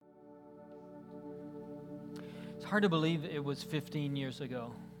Hard to believe it was 15 years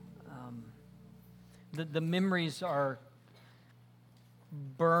ago. The memories are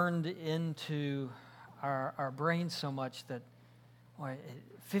burned into our brains so much that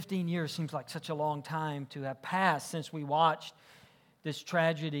 15 years seems like such a long time to have passed since we watched this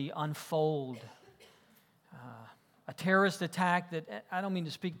tragedy unfold. A terrorist attack that, I don't mean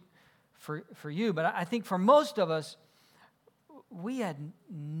to speak for you, but I think for most of us, we had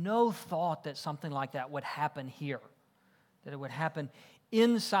no thought that something like that would happen here, that it would happen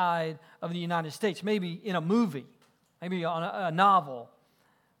inside of the United States, maybe in a movie, maybe on a novel,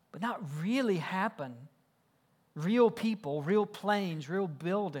 but not really happen. Real people, real planes, real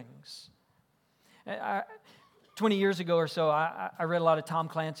buildings. 20 years ago or so, I read a lot of Tom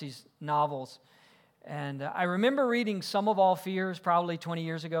Clancy's novels, and I remember reading Sum of All Fears probably 20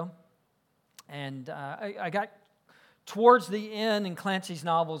 years ago, and I got towards the end, and Clancy's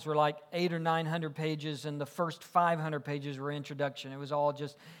novels were like 800 or 900 pages, and the first 500 pages were introduction. It was all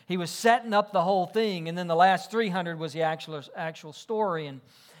just, he was setting up the whole thing, and then the last 300 was the actual story. And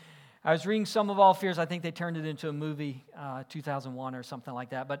I was reading Sum of All Fears. I think they turned it into a movie, 2001 or something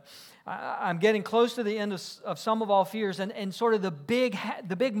like that. But I'm getting close to the end of Sum of All Fears, and sort of the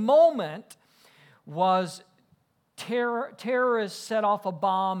big moment was terrorists set off a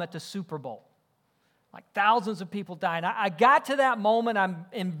bomb at the Super Bowl. Like thousands of people died. I got to that moment. I'm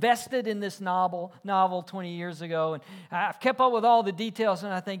invested in this novel 20 years ago, and I've kept up with all the details,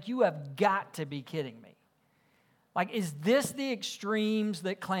 and I think, you have got to be kidding me. Like, is this the extremes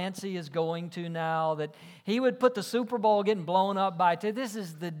that Clancy is going to now? That he would put the Super Bowl getting blown up by, this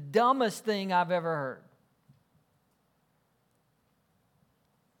is the dumbest thing I've ever heard.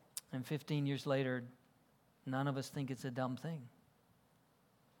 And 15 years later, none of us think it's a dumb thing.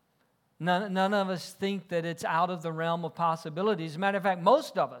 None of us think that it's out of the realm of possibilities. As a matter of fact,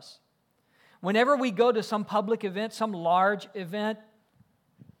 most of us, whenever we go to some public event, some large event,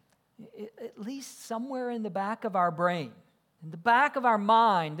 at least somewhere in the back of our brain, in the back of our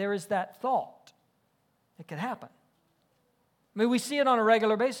mind, there is that thought. It could happen. I mean, we see it on a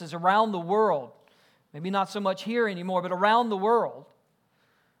regular basis around the world. Maybe not so much here anymore, but around the world.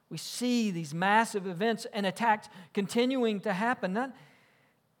 We see these massive events and attacks continuing to happen.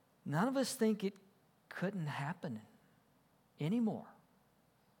 None of us think it couldn't happen anymore.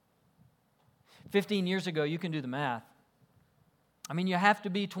 15 years ago, you can do the math. I mean, you have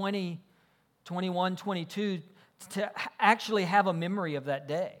to be 20, 21, 22 to actually have a memory of that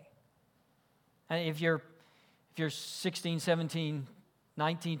day. And if you're 16, 17,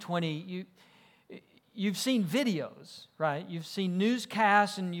 19, 20, you've seen videos, right? You've seen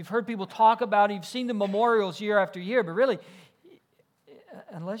newscasts, and you've heard people talk about it. You've seen the memorials year after year, but really,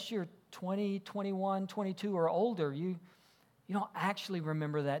 unless you're 20, 21, 22 or older, you don't actually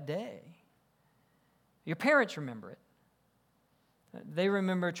remember that day. Your parents remember it. They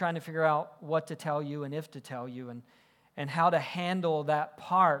remember trying to figure out what to tell you and if to tell you and how to handle that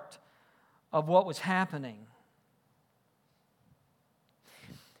part of what was happening.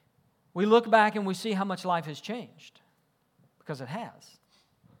 We look back and we see how much life has changed, because it has.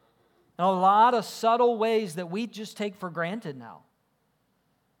 In a lot of subtle ways that we just take for granted now.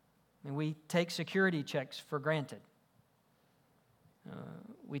 I mean, we take security checks for granted.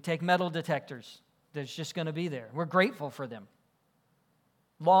 We take metal detectors that's just going to be there. We're grateful for them.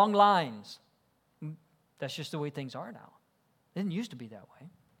 Long lines. That's just the way things are now. It didn't used to be that way.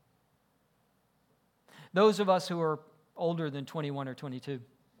 Those of us who are older than 21 or 22,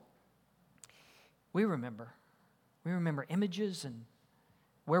 we remember. We remember images and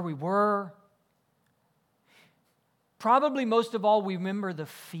where we were. Probably most of all, we remember the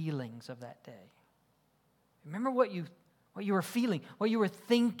feelings of that day. Remember what you were feeling, what you were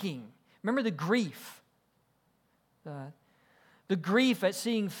thinking. Remember the grief. The grief at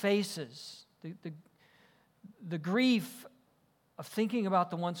seeing faces. The grief of thinking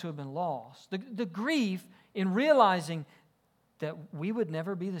about the ones who have been lost. The grief in realizing that we would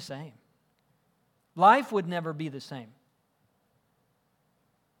never be the same. Life would never be the same.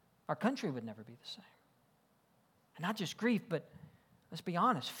 Our country would never be the same. And not just grief, but let's be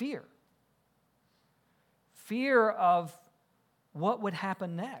honest, fear. Fear of what would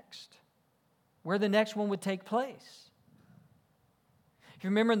happen next, where the next one would take place. If you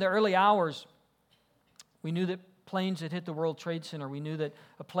remember in the early hours, we knew that planes had hit the World Trade Center. We knew that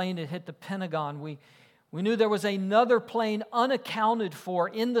a plane had hit the Pentagon. We knew there was another plane unaccounted for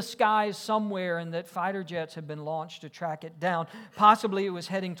in the skies somewhere, and that fighter jets had been launched to track it down. Possibly it was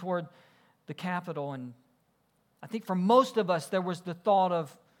heading toward the Capitol. And I think for most of us, there was the thought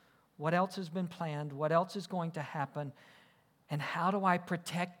of what else has been planned, what else is going to happen, and how do I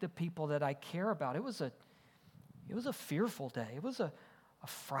protect the people that I care about? It was It was a fearful day. It was a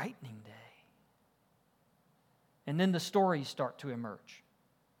frightening day. And then the stories start to emerge.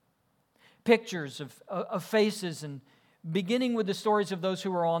 Pictures of faces, and beginning with the stories of those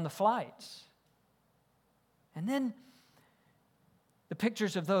who were on the flights. And then the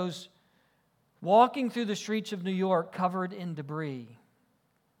pictures of those walking through the streets of New York covered in debris,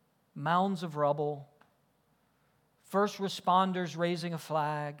 mounds of rubble, first responders raising a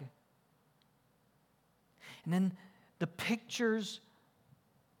flag. And then the pictures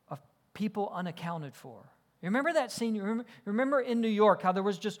of people unaccounted for. You remember that scene? You remember in New York how there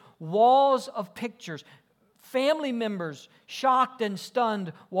was just walls of pictures. Family members, shocked and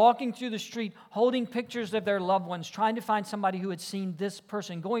stunned, walking through the street, holding pictures of their loved ones, trying to find somebody who had seen this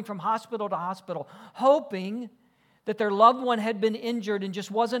person, going from hospital to hospital, hoping that their loved one had been injured and just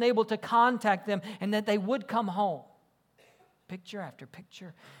wasn't able to contact them and that they would come home. Picture after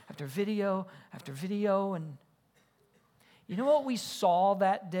picture, after video, and you know what we saw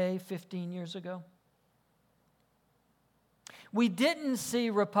that day 15 years ago? We didn't see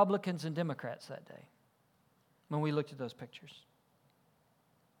Republicans and Democrats that day when we looked at those pictures.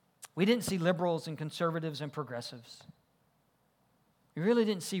 We didn't see liberals and conservatives and progressives. We really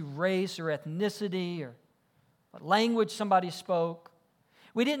didn't see race or ethnicity or what language somebody spoke.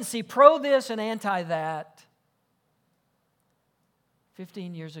 We didn't see pro this and anti that.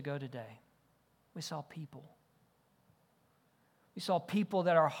 15 years ago today, we saw people. We saw people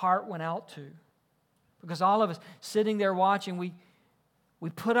that our heart went out to. Because all of us sitting there watching, we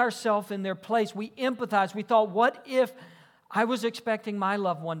put ourselves in their place. We empathized. We thought, what if I was expecting my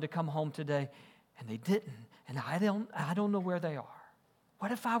loved one to come home today and they didn't, and I don't know where they are?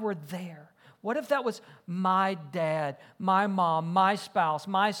 What if I were there? What if that was my dad, my mom, my spouse,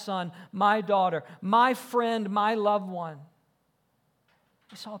 my son, my daughter, my friend, my loved one?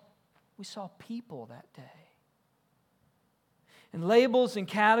 We saw people that day. And labels and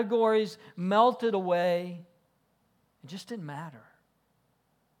categories melted away. It just didn't matter.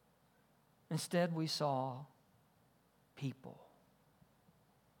 Instead, we saw people.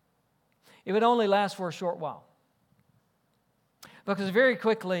 It would only last for a short while. Because very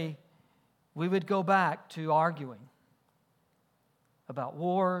quickly, we would go back to arguing about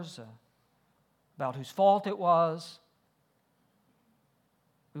wars, about whose fault it was.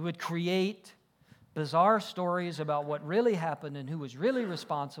 We would create bizarre stories about what really happened and who was really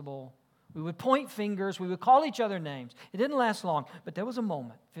responsible. We would point fingers. We would call each other names. It didn't last long, but there was a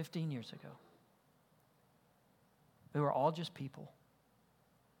moment 15 years ago. We were all just people.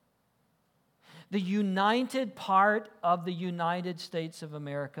 The united part of the United States of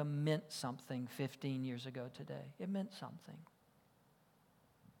America meant something 15 years ago today. It meant something.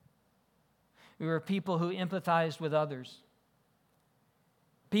 We were people who empathized with others.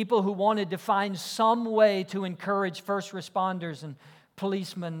 People who wanted to find some way to encourage first responders and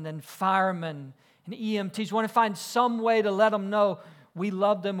policemen and firemen and EMTs. We want to find some way to let them know we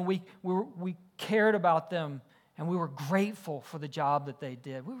loved them and we cared about them and we were grateful for the job that they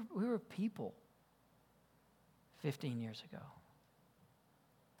did. We were people 15 years ago.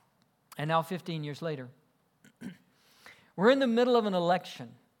 And now 15 years later, we're in the middle of an election,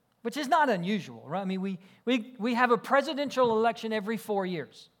 which is not unusual, right? I mean, we have a presidential election every 4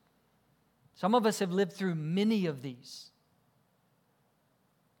 years. Some of us have lived through many of these.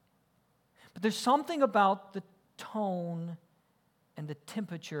 But there's something about the tone and the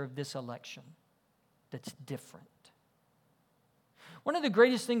temperature of this election that's different. One of the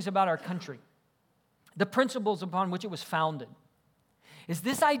greatest things about our country, the principles upon which it was founded, is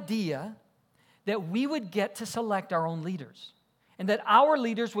this idea that we would get to select our own leaders and that our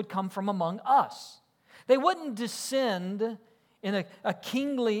leaders would come from among us. They wouldn't descend in a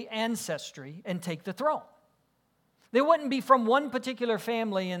kingly ancestry and take the throne. They wouldn't be from one particular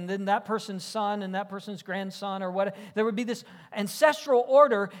family and then that person's son and that person's grandson or whatever. There would be this ancestral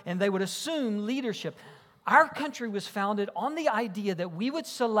order and they would assume leadership. Our country was founded on the idea that we would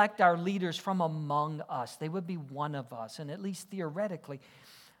select our leaders from among us. They would be one of us, and at least theoretically,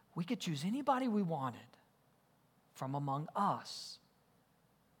 we could choose anybody we wanted from among us.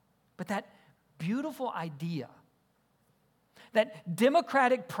 But that beautiful idea, that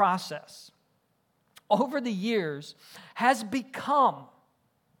democratic process, over the years has become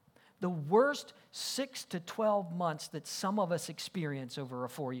the worst 6 to 12 months that some of us experience over a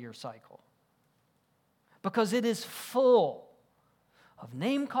 4-year cycle. Because it is full of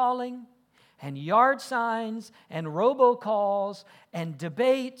name-calling and yard signs and robocalls and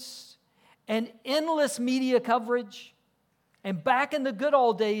debates and endless media coverage. And back in the good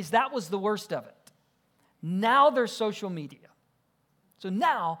old days, that was the worst of it. Now there's social media. So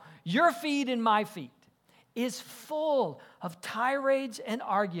now, your feed and my feed, is full of tirades and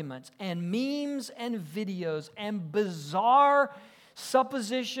arguments and memes and videos and bizarre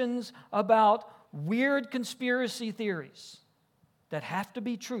suppositions about weird conspiracy theories that have to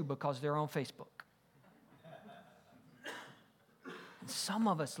be true because they're on Facebook. And some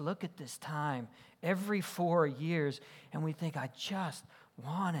of us look at this time every 4 years and we think, I just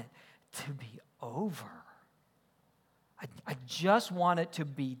want it to be over. I just want it to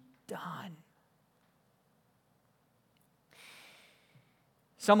be done.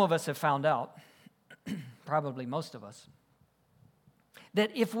 Some of us have found out, probably most of us,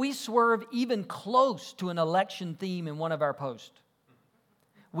 that if we swerve even close to an election theme in one of our posts,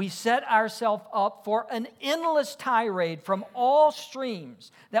 we set ourselves up for an endless tirade from all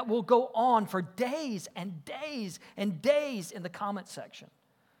streams that will go on for days and days and days in the comment section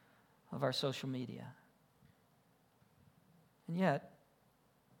of our social media. And yet,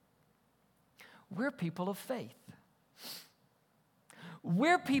 we're people of faith.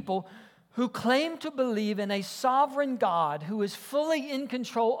 We're people who claim to believe in a sovereign God who is fully in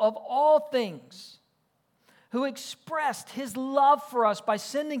control of all things, who expressed his love for us by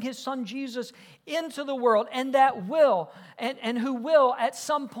sending his son Jesus into the world, and that will, and who will at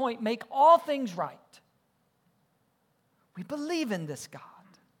some point make all things right. We believe in this God.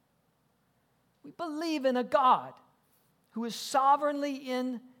 We believe in a God who is sovereignly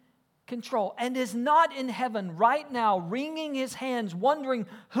in control and is not in heaven right now wringing his hands wondering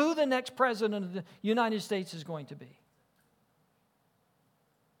who the next president of the United States is going to be.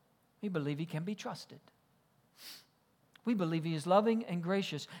 We believe he can be trusted. We believe he is loving and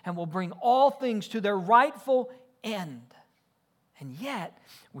gracious and will bring all things to their rightful end. And yet,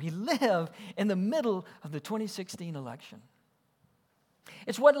 we live in the middle of the 2016 election.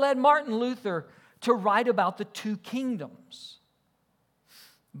 It's what led Martin Luther to write about the two kingdoms.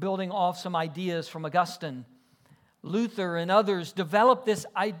 Building off some ideas from Augustine, Luther and others developed this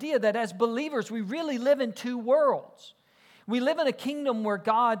idea that as believers, we really live in two worlds. We live in a kingdom where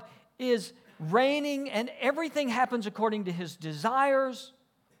God is reigning and everything happens according to his desires,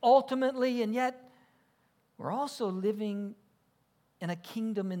 ultimately, and yet we're also living in a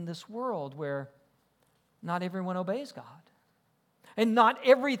kingdom in this world where not everyone obeys God. And not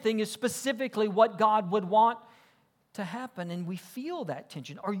everything is specifically what God would want to happen, and we feel that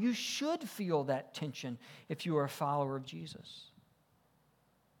tension, or you should feel that tension if you are a follower of Jesus.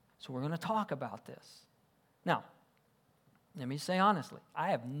 So we're going to talk about this. Now, let me say honestly,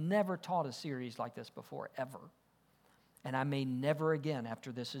 I have never taught a series like this before, ever. And I may never again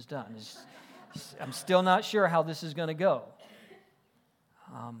after this is done. I'm still not sure how this is going to go.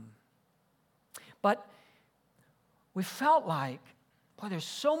 But we felt like, boy, there's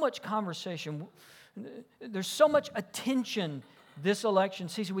so much conversation. There's so much attention this election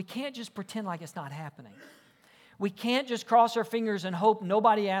season. We can't just pretend like it's not happening. We can't just cross our fingers and hope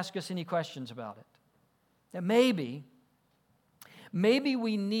nobody asks us any questions about it. That maybe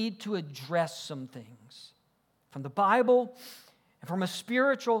we need to address some things from the Bible and from a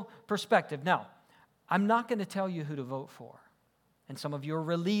spiritual perspective. Now, I'm not going to tell you who to vote for. And some of you are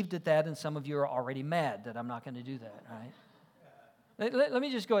relieved at that, and some of you are already mad that I'm not going to do that, right? Let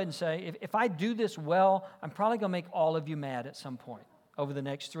me just go ahead and say, if I do this well, I'm probably going to make all of you mad at some point over the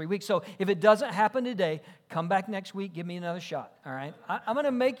next 3 weeks. So if it doesn't happen today, come back next week, give me another shot, all right? I'm going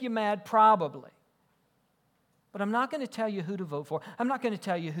to make you mad probably. But I'm not going to tell you who to vote for. I'm not going to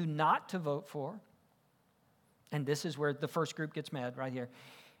tell you who not to vote for. And this is where the first group gets mad right here.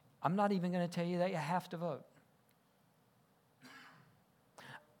 I'm not even going to tell you that you have to vote.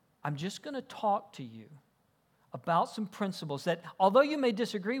 I'm just going to talk to you about some principles that, although you may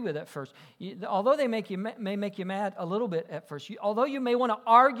disagree with at first, although they may make you mad a little bit at first, although you may want to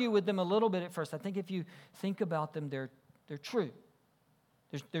argue with them a little bit at first, I think if you think about them, they're true.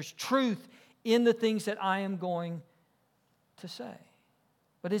 There's truth in the things that I am going to say.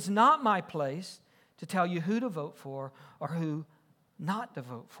 But it's not my place to tell you who to vote for or who not to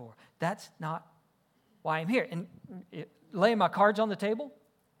vote for. That's not why I'm here. And laying my cards on the table,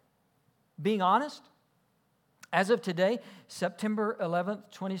 being honest, as of today, September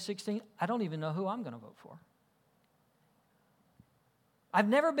 11th, 2016, I don't even know who I'm going to vote for. I've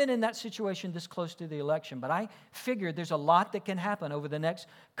never been in that situation this close to the election, but I figured there's a lot that can happen over the next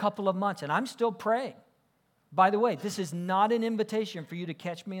couple of months, and I'm still praying. By the way, this is not an invitation for you to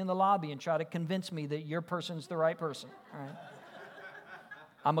catch me in the lobby and try to convince me that your person's the right person. All right?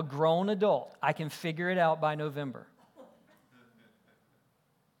 I'm a grown adult. I can figure it out by November.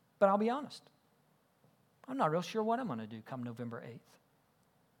 But I'll be honest. I'm not real sure what I'm going to do come November 8th.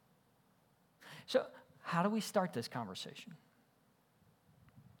 So, how do we start this conversation?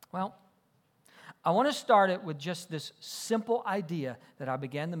 Well, I want to start it with just this simple idea that I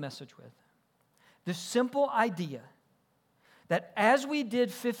began the message with. This simple idea that as we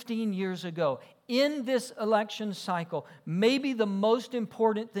did 15 years ago, in this election cycle, maybe the most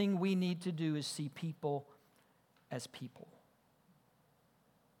important thing we need to do is see people as people.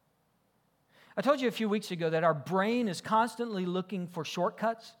 I told you a few weeks ago that our brain is constantly looking for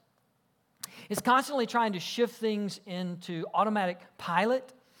shortcuts. It's constantly trying to shift things into automatic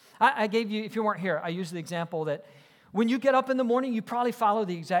pilot. I gave you, if you weren't here, I used the example that when you get up in the morning, you probably follow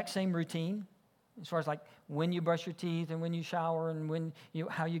the exact same routine as far as like when you brush your teeth and when you shower and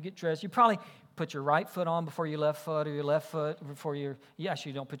how you get dressed. You probably put your right foot on before your left foot, or your left foot before your, yes,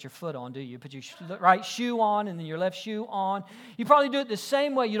 you don't put your foot on, do you? You put your right shoe on and then your left shoe on. You probably do it the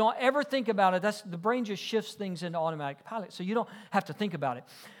same way. You don't ever think about it. The brain just shifts things into automatic pilot, so you don't have to think about it.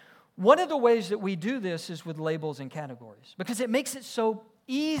 One of the ways that we do this is with labels and categories, because it makes it so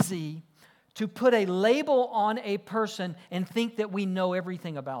easy to put a label on a person and think that we know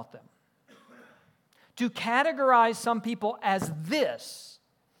everything about them. To categorize some people as this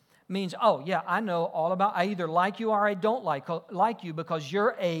means, oh, yeah, I know all about, I either like you or I don't like you because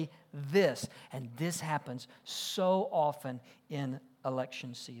you're a this. And this happens so often in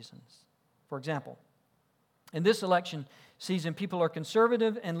election seasons. For example, in this election season, people are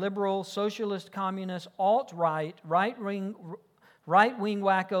conservative and liberal, socialist, communist, alt-right, right-wing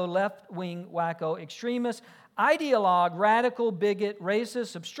wacko, left-wing wacko, extremist, ideologue, radical, bigot,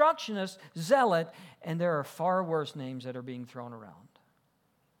 racist, obstructionist, zealot, and there are far worse names that are being thrown around.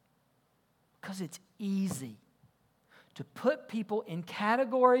 Because it's easy to put people in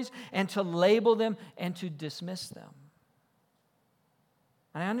categories and to label them and to dismiss them.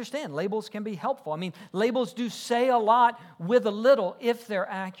 And I understand labels can be helpful. I mean, labels do say a lot with a little if they're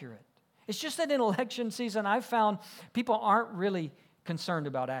accurate. It's just that in election season, I've found people aren't really concerned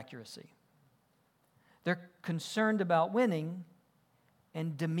about accuracy. They're concerned about winning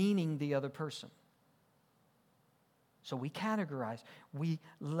and demeaning the other person. So we categorize, we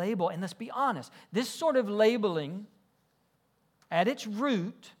label, and let's be honest, this sort of labeling at its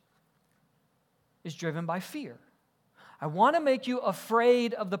root is driven by fear. I want to make you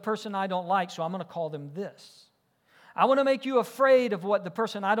afraid of the person I don't like, so I'm going to call them this. I want to make you afraid of what the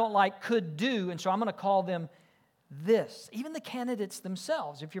person I don't like could do, and so I'm going to call them this. Even the candidates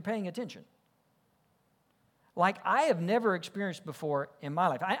themselves, if you're paying attention. Like I have never experienced before in my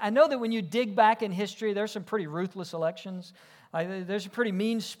life. I know that when you dig back in history, there's some pretty ruthless elections. There's a pretty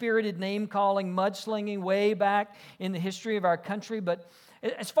mean-spirited name-calling, mudslinging way back in the history of our country. But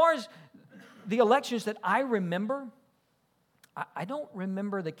as far as the elections that I remember, I don't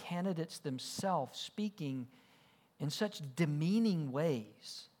remember the candidates themselves speaking in such demeaning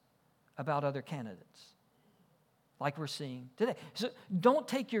ways about other candidates like we're seeing today. So don't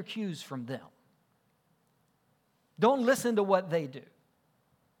take your cues from them. Don't listen to what they do.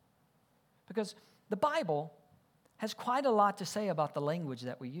 Because the Bible has quite a lot to say about the language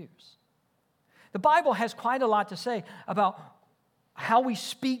that we use. The Bible has quite a lot to say about how we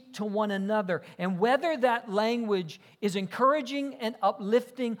speak to one another and whether that language is encouraging and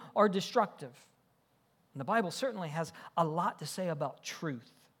uplifting or destructive. And the Bible certainly has a lot to say about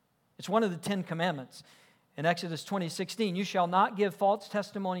truth. It's one of the 10 commandments. In Exodus 20:16, you shall not give false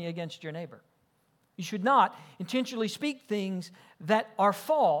testimony against your neighbor. You should not intentionally speak things that are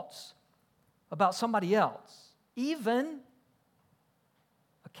false about somebody else, even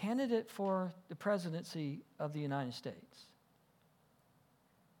a candidate for the presidency of the United States.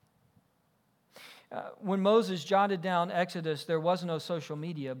 When Moses jotted down Exodus, there was no social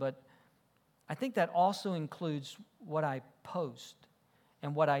media, but I think that also includes what I post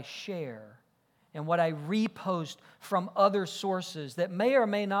and what I share and what I repost from other sources that may or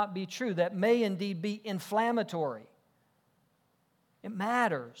may not be true, that may indeed be inflammatory. It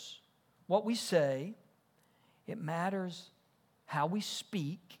matters what we say. It matters how we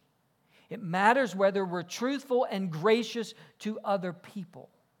speak. It matters whether we're truthful and gracious to other people.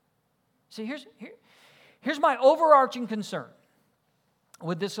 See, here's my overarching concern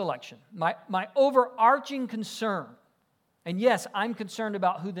with this election. My overarching concern, and yes, I'm concerned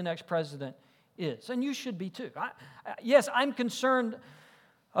about who the next president is, and you should be too. Yes, I'm concerned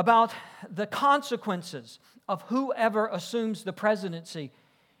about the consequences of whoever assumes the presidency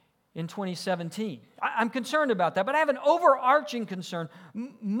in 2017. I'm concerned about that, but I have an overarching concern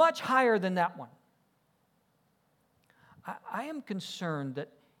much higher than that one. I am concerned that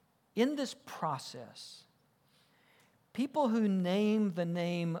in this process, people who name the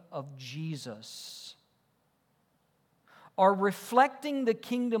name of Jesus are reflecting the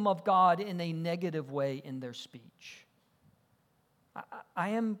kingdom of God in a negative way in their speech. I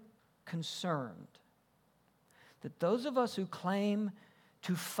am concerned that those of us who claim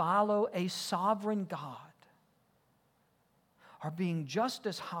to follow a sovereign God are being just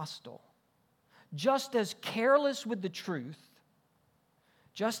as hostile, just as careless with the truth,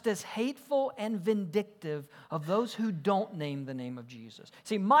 just as hateful and vindictive of those who don't name the name of Jesus.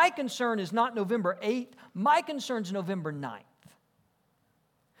 See, my concern is not November 8th. My concern is November 9th.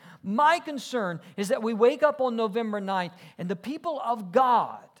 My concern is that we wake up on November 9th and the people of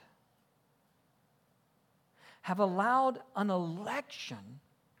God have allowed an election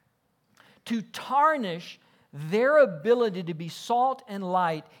to tarnish their ability to be salt and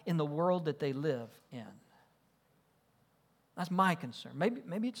light in the world that they live in. That's my concern.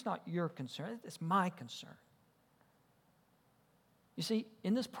 Maybe it's not your concern. It's my concern. You see,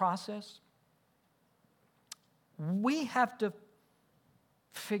 in this process, we have to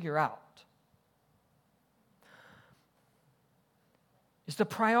figure out, is the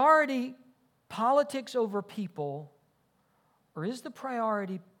priority politics over people, or is the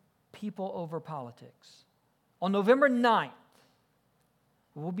priority people over politics? On November 9th,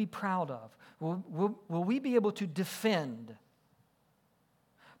 we'll be proud of, will we be able to defend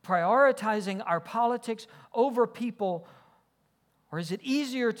prioritizing our politics over people, or is it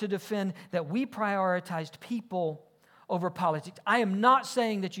easier to defend that we prioritized people over politics? I am not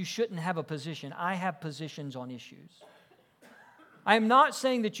saying that you shouldn't have a position. I have positions on issues. I am not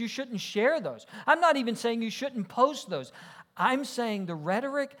saying that you shouldn't share those. I'm not even saying you shouldn't post those. I'm saying the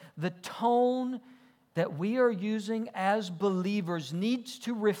rhetoric, the tone that we are using as believers needs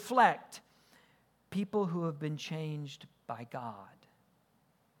to reflect people who have been changed by God.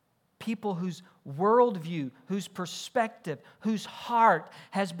 People whose worldview, whose perspective, whose heart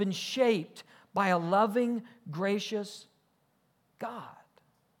has been shaped by a loving, gracious God.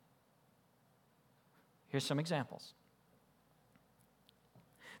 Here's some examples.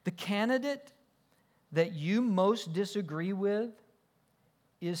 The candidate that you most disagree with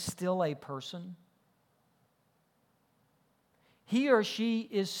is still a person. He or she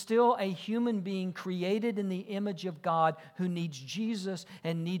is still a human being created in the image of God who needs Jesus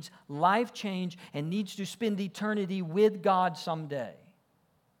and needs life change and needs to spend eternity with God someday.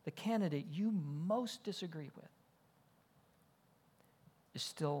 The candidate you most disagree with is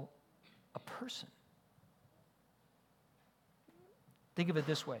still a person. Think of it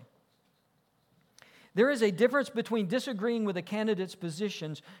this way. There is a difference between disagreeing with a candidate's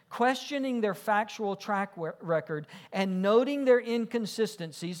positions, questioning their factual track record, and noting their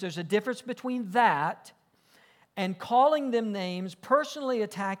inconsistencies. There's a difference between that and calling them names, personally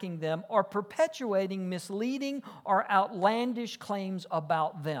attacking them, or perpetuating misleading or outlandish claims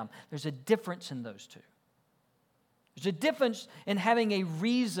about them. There's a difference in those two. There's a difference in having a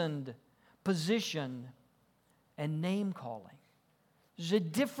reasoned position and name calling. There's a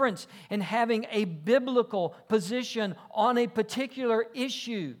difference in having a biblical position on a particular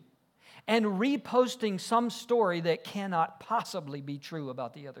issue and reposting some story that cannot possibly be true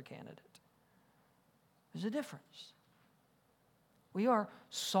about the other candidate. There's a difference. We are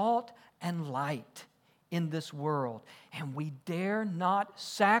salt and light in this world, and we dare not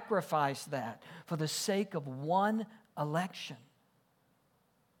sacrifice that for the sake of one election.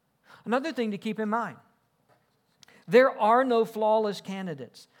 Another thing to keep in mind, there are no flawless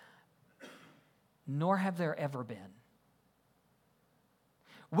candidates, nor have there ever been.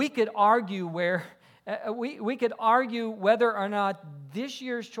 We could argue whether or not this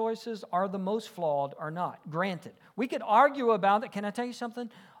year's choices are the most flawed or not. Granted, we could argue about it. Can I tell you something?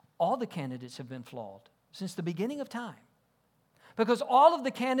 All the candidates have been flawed since the beginning of time. Because all of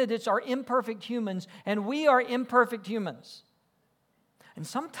the candidates are imperfect humans, and we are imperfect humans. And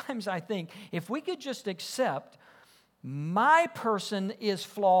sometimes I think if we could just accept my person is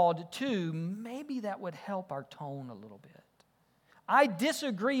flawed too, maybe that would help our tone a little bit. I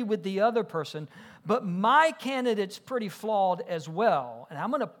disagree with the other person, but my candidate's pretty flawed as well. And I'm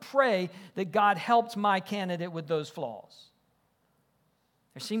going to pray that God helps my candidate with those flaws.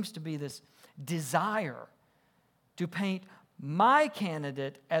 There seems to be this desire to paint my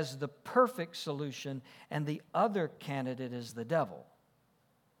candidate as the perfect solution and the other candidate as the devil.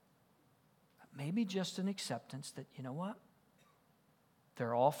 Maybe just an acceptance that, you know what?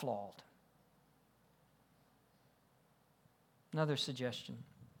 They're all flawed. Another suggestion.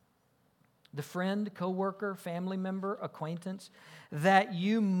 The friend, coworker, family member, acquaintance that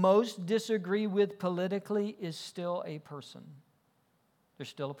you most disagree with politically is still a person. They're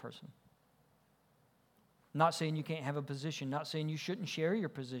still a person. Not saying you can't have a position. Not saying you shouldn't share your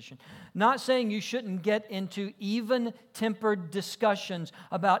position. Not saying you shouldn't get into even-tempered discussions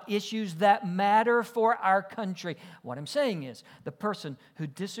about issues that matter for our country. What I'm saying is, the person who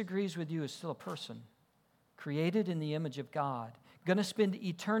disagrees with you is still a person, created in the image of God, going to spend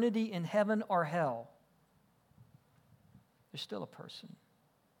eternity in heaven or hell. They're still a person.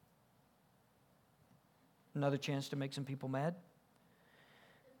 Another chance to make some people mad.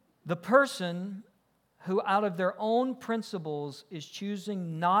 The person who out of their own principles is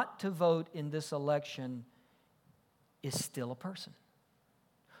choosing not to vote in this election is still a person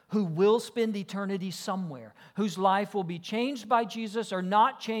who will spend eternity somewhere, whose life will be changed by Jesus or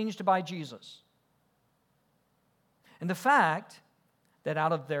not changed by Jesus. And the fact that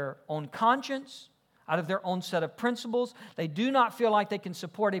out of their own conscience, out of their own set of principles, they do not feel like they can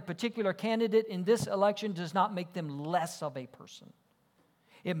support a particular candidate in this election does not make them less of a person.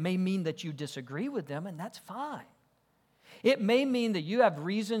 It may mean that you disagree with them, and that's fine. It may mean that you have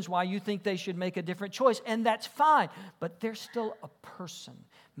reasons why you think they should make a different choice, and that's fine. But they're still a person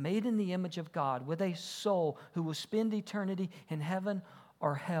made in the image of God with a soul who will spend eternity in heaven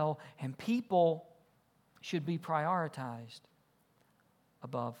or hell, and people should be prioritized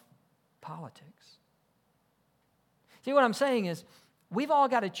above politics. See, what I'm saying is, we've all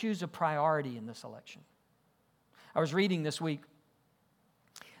got to choose a priority in this election. I was reading this week.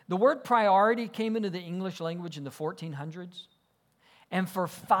 The word priority came into the English language in the 1400s, and for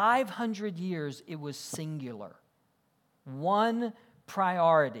 500 years it was singular. One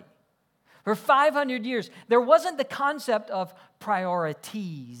priority. For 500 years, there wasn't the concept of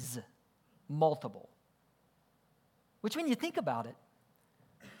priorities, multiple. Which, when you think about it,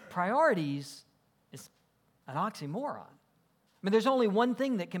 priorities is an oxymoron. I mean, there's only one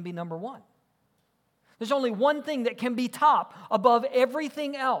thing that can be number one. There's only one thing that can be top above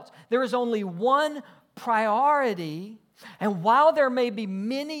everything else. There is only one priority. And while there may be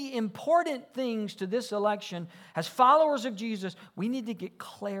many important things to this election, as followers of Jesus, we need to get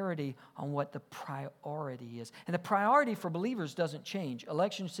clarity on what the priority is. And the priority for believers doesn't change,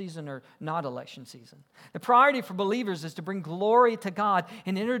 election season or not election season. The priority for believers is to bring glory to God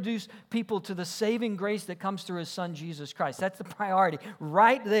and introduce people to the saving grace that comes through His Son, Jesus Christ. That's the priority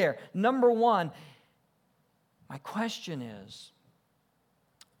right there. Number one. My question is,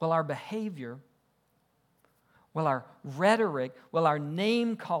 will our behavior, will our rhetoric, will our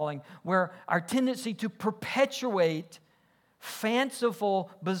name-calling, will our tendency to perpetuate fanciful,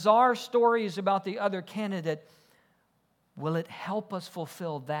 bizarre stories about the other candidate, will it help us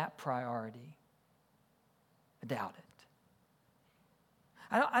fulfill that priority? I doubt it.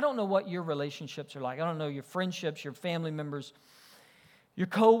 I don't know what your relationships are like. I don't know your friendships, your family members, your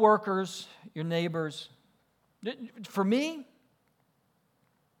co-workers, your neighbors. For me,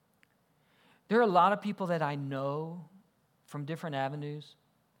 there are a lot of people that I know from different avenues,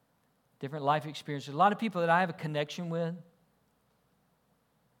 different life experiences, a lot of people that I have a connection with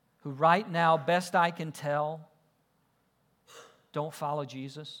who right now, best I can tell, don't follow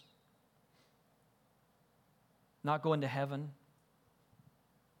Jesus, not going to heaven.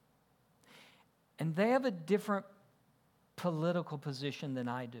 And they have a different political position than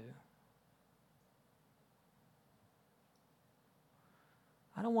I do.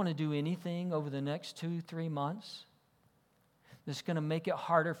 I don't want to do anything over the next 2-3 months that's going to make it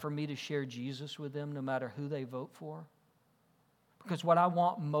harder for me to share Jesus with them no matter who they vote for. Because what I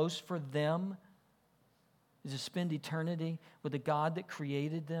want most for them is to spend eternity with the God that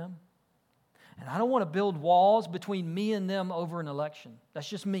created them. And I don't want to build walls between me and them over an election. That's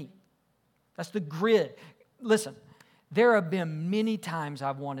just me. That's the grid. Listen, there have been many times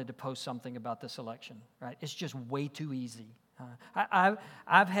I've wanted to post something about this election, right? It's just way too easy.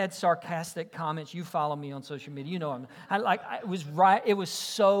 I've had sarcastic comments. You follow me on social media. You know it was right. It was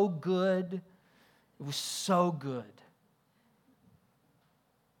so good. It was so good.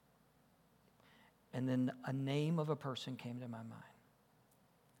 And then a name of a person came to my mind.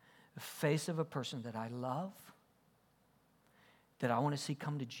 The face of a person that I love, that I want to see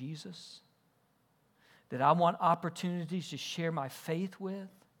come to Jesus, that I want opportunities to share my faith with.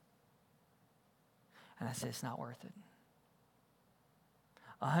 And I said, it's not worth it.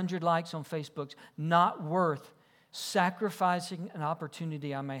 100 likes on Facebook's not worth sacrificing an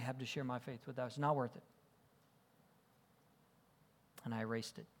opportunity I may have to share my faith with. That was not worth it. And I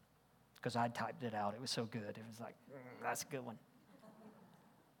erased it because I typed it out. It was so good. It was like, that's a good one.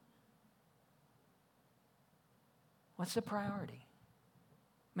 What's the priority?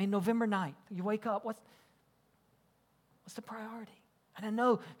 I mean, November 9th, you wake up, what's the priority? And I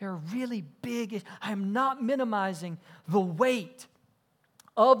know there are really big, I am not minimizing the weight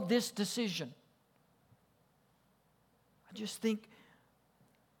of this decision. I just think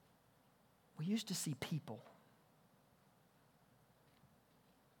we used to see people.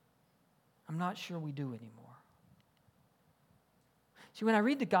 I'm not sure we do anymore. See, when I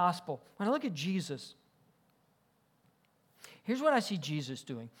read the gospel, when I look at Jesus, here's what I see Jesus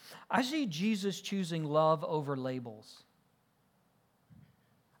doing. I see Jesus choosing love over labels.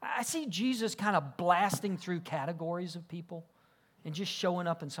 I see Jesus kind of blasting through categories of people and just showing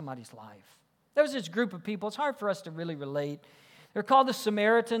up in somebody's life. There was this group of people, it's hard for us to really relate. They're called the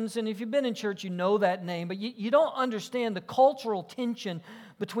Samaritans, and if you've been in church, you know that name, but you don't understand the cultural tension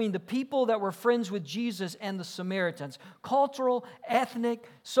between the people that were friends with Jesus and the Samaritans. Cultural, ethnic,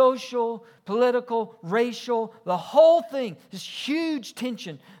 social, political, racial, the whole thing, this huge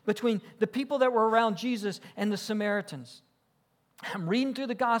tension between the people that were around Jesus and the Samaritans. I'm reading through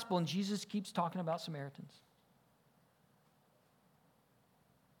the gospel, and Jesus keeps talking about Samaritans.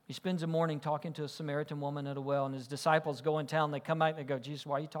 He spends the morning talking to a Samaritan woman at a well, and his disciples go in town. They come back and they go, Jesus,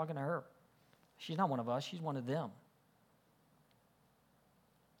 why are you talking to her? She's not one of us. She's one of them.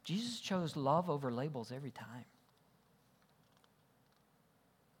 Jesus chose love over labels every time.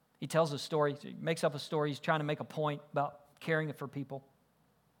 He tells a story. He makes up a story. He's trying to make a point about caring for people.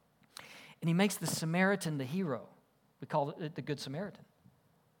 And he makes the Samaritan the hero. We call it the Good Samaritan.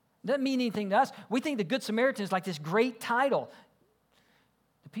 It doesn't mean anything to us. We think the Good Samaritan is like this great title.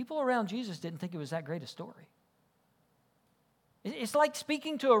 The people around Jesus didn't think it was that great a story. It's like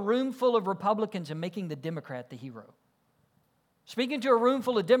speaking to a room full of Republicans and making the Democrat the hero. Speaking to a room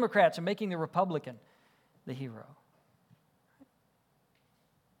full of Democrats and making the Republican the hero.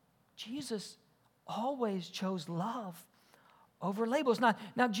 Jesus always chose love over labels.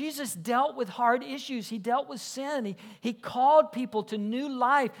 Now Jesus dealt with hard issues. He dealt with sin. He called people to new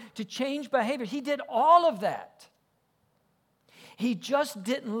life, to change behavior. He did all of that. He just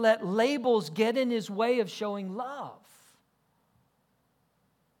didn't let labels get in his way of showing love.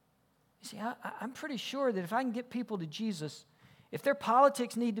 You see, I'm pretty sure that if I can get people to Jesus, if their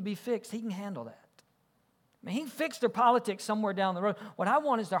politics need to be fixed, he can handle that. I mean, he can fix their politics somewhere down the road. What I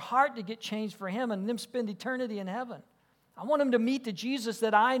want is their heart to get changed for him and them spend eternity in heaven. I want them to meet the Jesus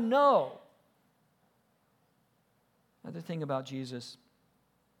that I know. Another thing about Jesus,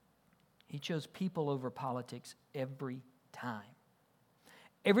 he chose people over politics every time.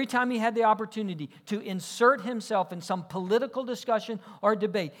 Every time he had the opportunity to insert himself in some political discussion or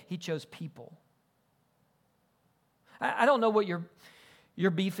debate, he chose people. I don't know what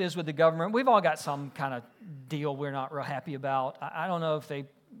your beef is with the government. We've all got some kind of deal we're not real happy about. I don't know if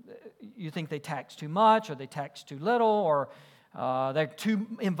you think they tax too much or they tax too little, or they're too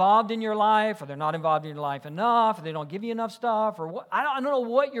involved in your life, or they're not involved in your life enough, or they don't give you enough stuff, or what. I don't know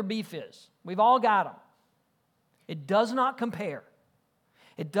what your beef is. We've all got them. It does not compare.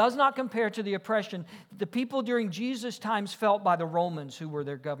 It does not compare to the oppression the people during Jesus' times felt by the Romans who were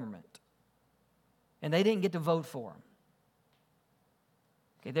their government. And they didn't get to vote for them.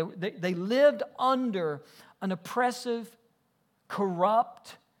 Okay, they lived under an oppressive,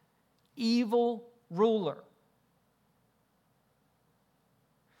 corrupt, evil ruler.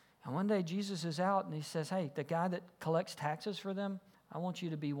 And one day Jesus is out and he says, hey, the guy that collects taxes for them, I want you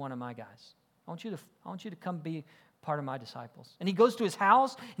to be one of my guys. I want you to come be part of my disciples. And he goes to his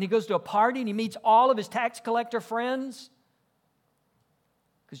house, and he goes to a party, and he meets all of his tax collector friends.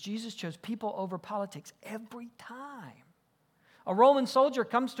 Because Jesus chose people over politics every time. A Roman soldier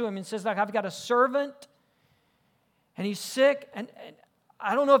comes to him and says, like, I've got a servant, and he's sick, and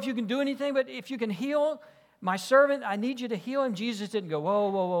I don't know if you can do anything, but if you can heal my servant, I need you to heal him. Jesus didn't go,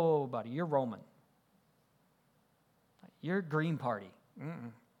 whoa, buddy, you're Roman. You're Green Party.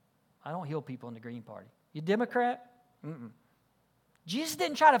 I don't heal people in the Green Party. You Democrat? Jesus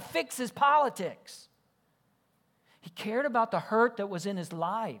didn't try to fix his politics. He cared about the hurt that was in his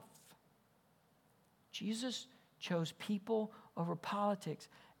life. Jesus chose people over politics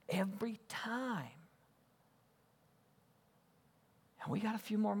every time. And we got a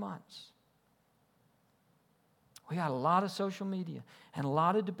few more months. We got a lot of social media and a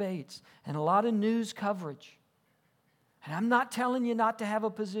lot of debates and a lot of news coverage. And I'm not telling you not to have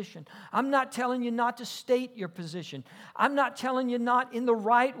a position. I'm not telling you not to state your position. I'm not telling you not in the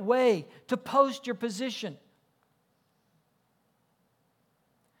right way to post your position.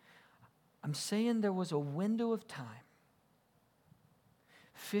 I'm saying there was a window of time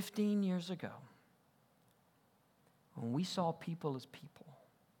 15 years ago when we saw people as people.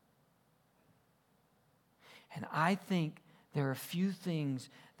 And I think there are a few things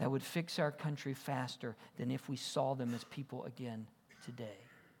that would fix our country faster than if we saw them as people again today.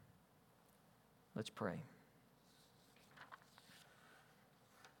 Let's pray.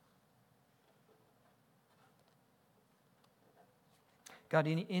 God,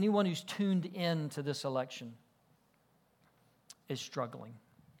 anyone who's tuned in to this election is struggling,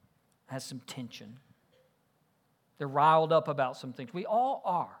 has some tension. They're riled up about some things. We all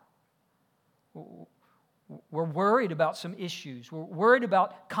are. We're worried about some issues. We're worried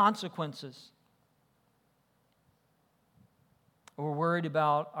about consequences. We're worried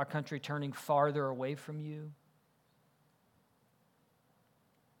about our country turning farther away from you.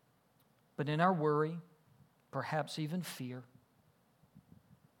 But in our worry, perhaps even fear,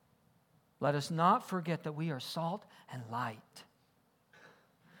 let us not forget that we are salt and light.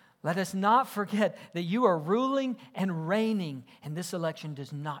 Let us not forget that you are ruling and reigning, and this election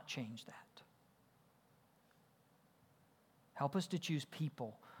does not change that. Help us to choose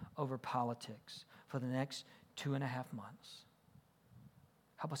people over politics for the next 2.5 months.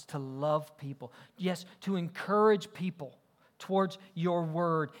 Help us to love people. Yes, to encourage people towards your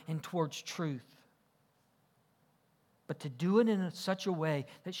word and towards truth. But to do it in such a way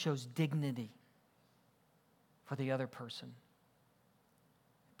that shows dignity for the other person.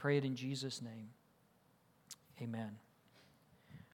 Pray it in Jesus' name. Amen.